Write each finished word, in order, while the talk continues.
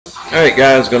Alright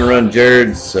guys, gonna run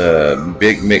Jerrid's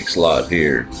big mix lot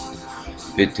here.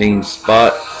 15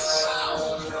 spots.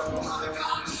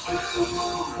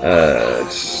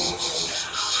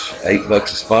 $8 a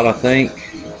spot, I think.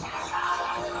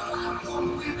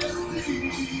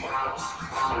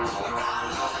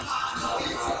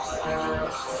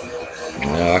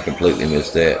 No, I completely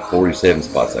missed that. 47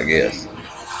 spots, I guess.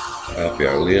 Copy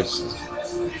our list.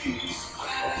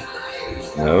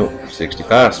 No,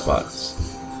 65 spots.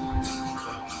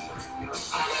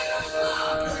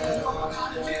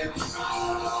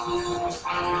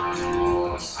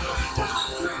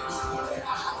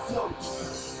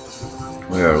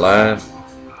 We are live.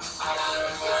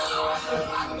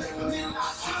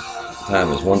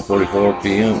 Time is 1:44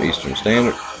 p.m. Eastern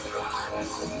Standard.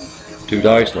 2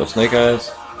 dice, no snake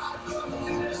eyes.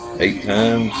 8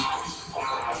 times.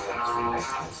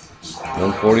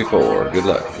 144. Good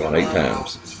luck. Going 8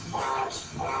 times.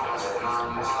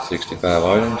 65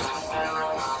 items.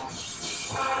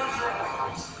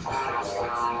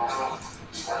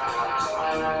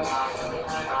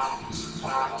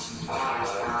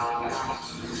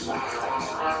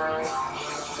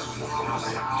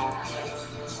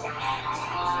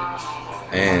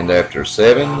 And after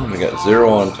 7, we got 0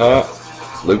 on top,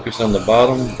 Lucas on the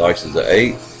bottom, dice is an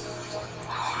 8,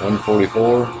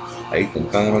 144, 8th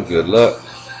and final, good luck.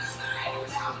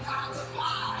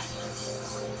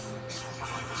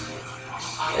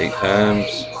 Eight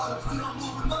times,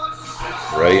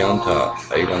 Ray on top,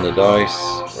 8 on the dice,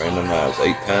 randomize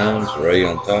 8 times, Ray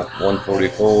on top,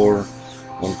 144,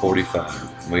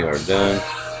 145. We are done.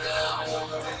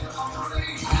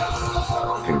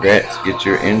 Congrats, get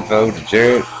your info to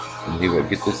Jerrid and he will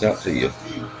get this out to you.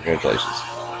 Congratulations.